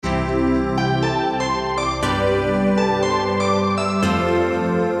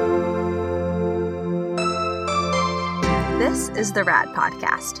is the RAD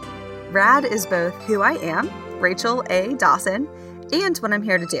podcast. RAD is both who I am, Rachel A. Dawson, and what I'm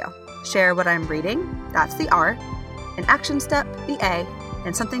here to do. Share what I'm reading, that's the R, an action step, the A,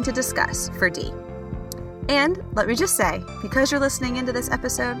 and something to discuss for D. And let me just say, because you're listening into this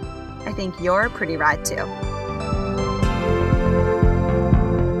episode, I think you're pretty rad too.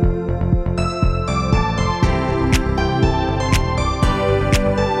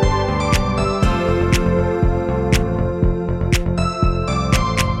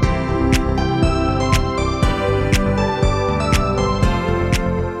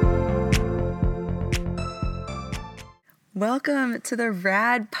 Welcome to the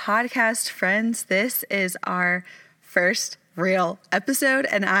RAD podcast, friends. This is our first real episode,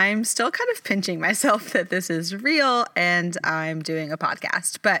 and I'm still kind of pinching myself that this is real and I'm doing a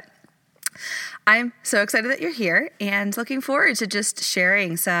podcast. But I'm so excited that you're here and looking forward to just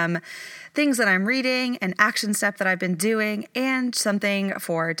sharing some things that I'm reading, an action step that I've been doing, and something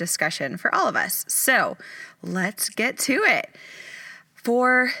for discussion for all of us. So let's get to it.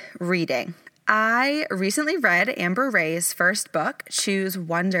 For reading, I recently read Amber Ray's first book, Choose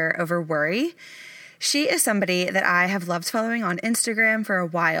Wonder Over Worry. She is somebody that I have loved following on Instagram for a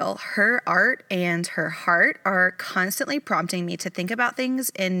while. Her art and her heart are constantly prompting me to think about things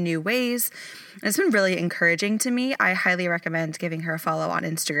in new ways. And it's been really encouraging to me. I highly recommend giving her a follow on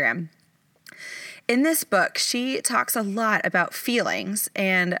Instagram. In this book, she talks a lot about feelings,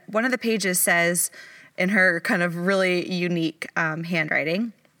 and one of the pages says, in her kind of really unique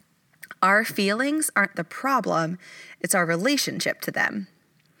handwriting, "Our feelings aren't the problem, it's our relationship to them."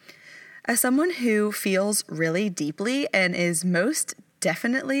 As someone who feels really deeply and is most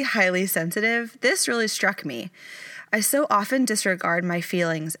definitely highly sensitive, this really struck me. I so often disregard my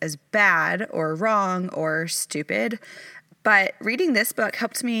feelings as bad or wrong or stupid, but reading this book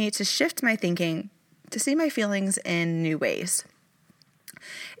helped me to shift my thinking to see my feelings in new ways.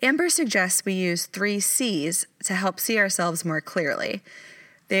 Amber suggests we use 3 C's to help see ourselves more clearly.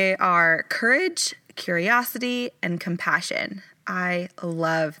 They are courage, curiosity, and compassion. I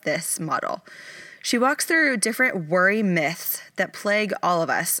love this model. She walks through different worry myths that plague all of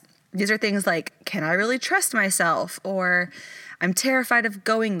us. These are things like, can I really trust myself? Or I'm terrified of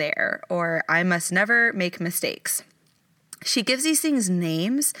going there, or I must never make mistakes. She gives these things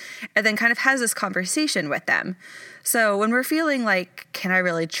names and then kind of has this conversation with them. So when we're feeling like, can I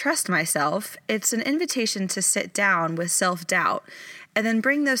really trust myself? It's an invitation to sit down with self-doubt and then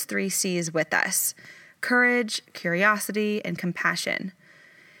bring those 3 C's with us: courage, curiosity, and compassion.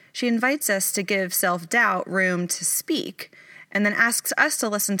 She invites us to give self-doubt room to speak and then asks us to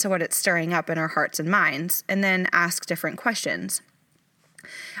listen to what it's stirring up in our hearts and minds and then ask different questions.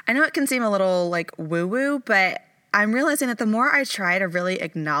 I know it can seem a little like woo-woo, but I'm realizing that the more I try to really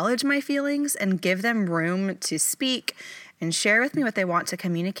acknowledge my feelings and give them room to speak and share with me what they want to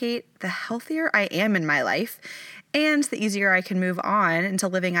communicate, the healthier I am in my life and the easier I can move on into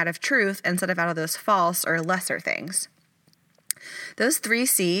living out of truth instead of out of those false or lesser things. Those 3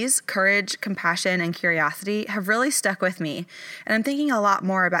 C's, courage, compassion, and curiosity, have really stuck with me, and I'm thinking a lot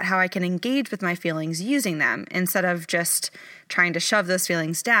more about how I can engage with my feelings using them instead of just trying to shove those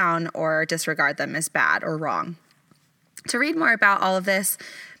feelings down or disregard them as bad or wrong. To read more about all of this,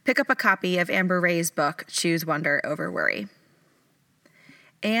 pick up a copy of Amber Ray's book, Choose Wonder Over Worry.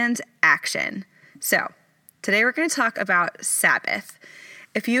 And action. So, today we're going to talk about Sabbath.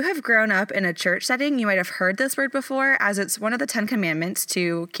 If you have grown up in a church setting, you might have heard this word before, as it's one of the 10 commandments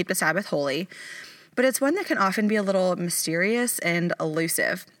to keep the Sabbath holy, but it's one that can often be a little mysterious and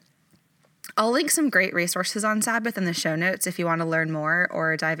elusive. I'll link some great resources on Sabbath in the show notes if you want to learn more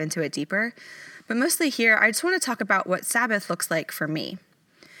or dive into it deeper. But mostly here, I just want to talk about what Sabbath looks like for me.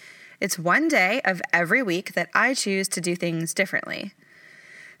 It's one day of every week that I choose to do things differently.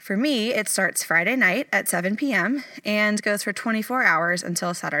 For me, it starts Friday night at 7 p.m. and goes for 24 hours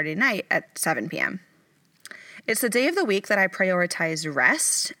until Saturday night at 7 p.m. It's the day of the week that I prioritize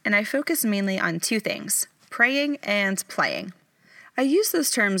rest, and I focus mainly on 2 things: praying and playing. I use those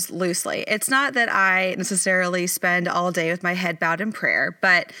terms loosely. It's not that I necessarily spend all day with my head bowed in prayer,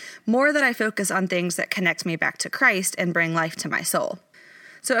 but more that I focus on things that connect me back to Christ and bring life to my soul.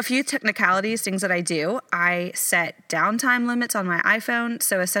 So a few technicalities, things that I do: I set downtime limits on my iPhone,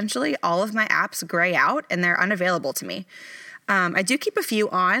 so essentially all of my apps gray out and they're unavailable to me. I do keep a few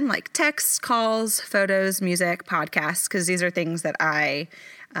on, like texts, calls, photos, music, podcasts, because these are things that I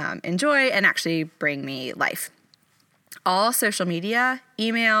enjoy and actually bring me life. All social media,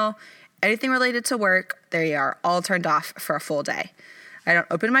 email, anything related to work, they are all turned off for a full day. I don't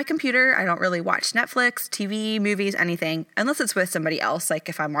open my computer. I don't really watch Netflix, TV, movies, anything, unless it's with somebody else, like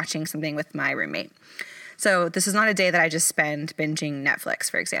if I'm watching something with my roommate. So this is not a day that I just spend binging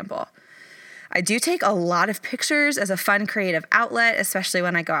Netflix, for example. I do take a lot of pictures as a fun creative outlet, especially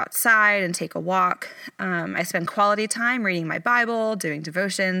when I go outside and take a walk. I spend quality time reading my Bible, doing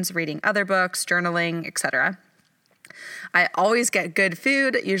devotions, reading other books, journaling, etc. I always get good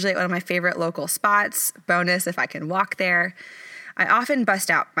food, usually at one of my favorite local spots. Bonus if I can walk there. I often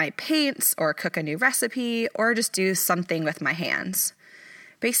bust out my paints or cook a new recipe or just do something with my hands.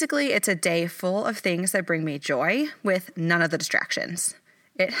 Basically, it's a day full of things that bring me joy with none of the distractions.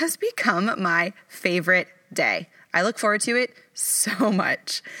 It has become my favorite day. I look forward to it so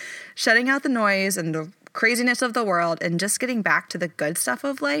much. Shutting out the noise and the craziness of the world and just getting back to the good stuff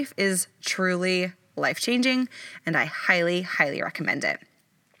of life is truly life-changing, and I highly, highly recommend it.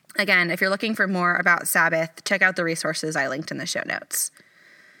 Again, if you're looking for more about Sabbath, check out the resources I linked in the show notes.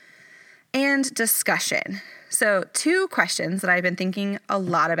 And discussion. So 2 questions that I've been thinking a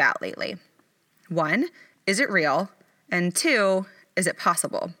lot about lately. 1, is it real? And 2, is it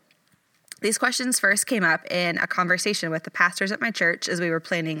possible? These questions first came up in a conversation with the pastors at my church as we were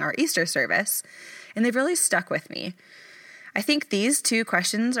planning our Easter service, and they've really stuck with me. I think these 2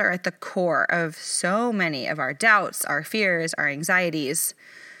 questions are at the core of so many of our doubts, our fears, our anxieties.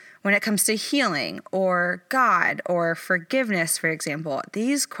 When it comes to healing or God or forgiveness, for example,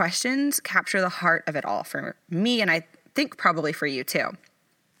 these questions capture the heart of it all for me, and I think probably for you too.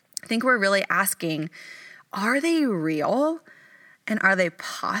 I think we're really asking, are they real? And are they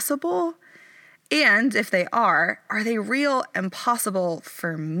possible? And if they are they real and possible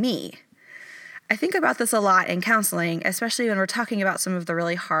for me? I think about this a lot in counseling, especially when we're talking about some of the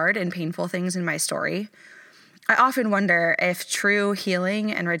really hard and painful things in my story. I often wonder if true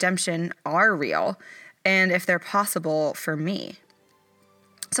healing and redemption are real and if they're possible for me.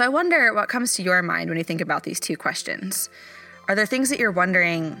 So I wonder what comes to your mind when you think about these 2 questions. Are there things that you're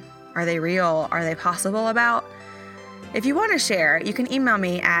wondering, are they real? Are they possible about? If you want to share, you can email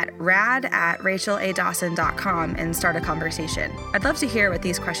me at rad@racheladawson.com and start a conversation. I'd love to hear what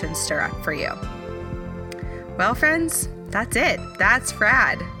these questions stir up for you. Well, friends, that's it. That's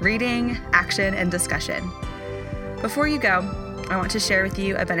RAD, reading, action, and discussion. Before you go, I want to share with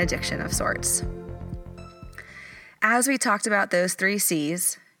you a benediction of sorts. As we talked about those 3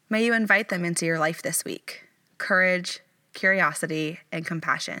 C's, may you invite them into your life this week: courage, curiosity, and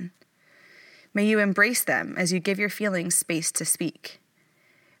compassion. May you embrace them as you give your feelings space to speak.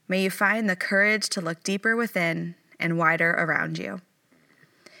 May you find the courage to look deeper within and wider around you.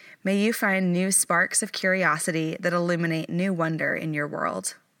 May you find new sparks of curiosity that illuminate new wonder in your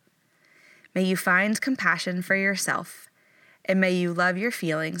world. May you find compassion for yourself, and may you love your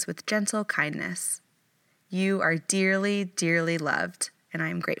feelings with gentle kindness. You are dearly, dearly loved, and I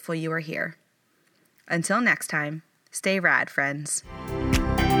am grateful you are here. Until next time, stay rad, friends.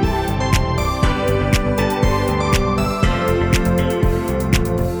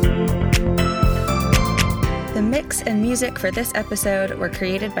 The mix and music for this episode were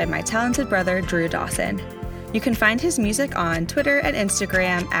created by my talented brother, Drew Dawson. You can find his music on Twitter and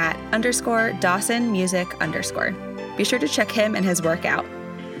Instagram at _DawsonMusic_. Be sure to check him and his work out.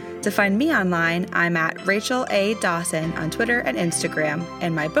 To find me online, I'm at Rachel A. Dawson on Twitter and Instagram,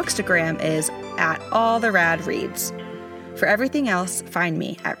 and my bookstagram is at alltheradreads. For everything else, find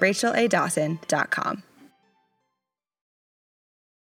me at racheladawson.com.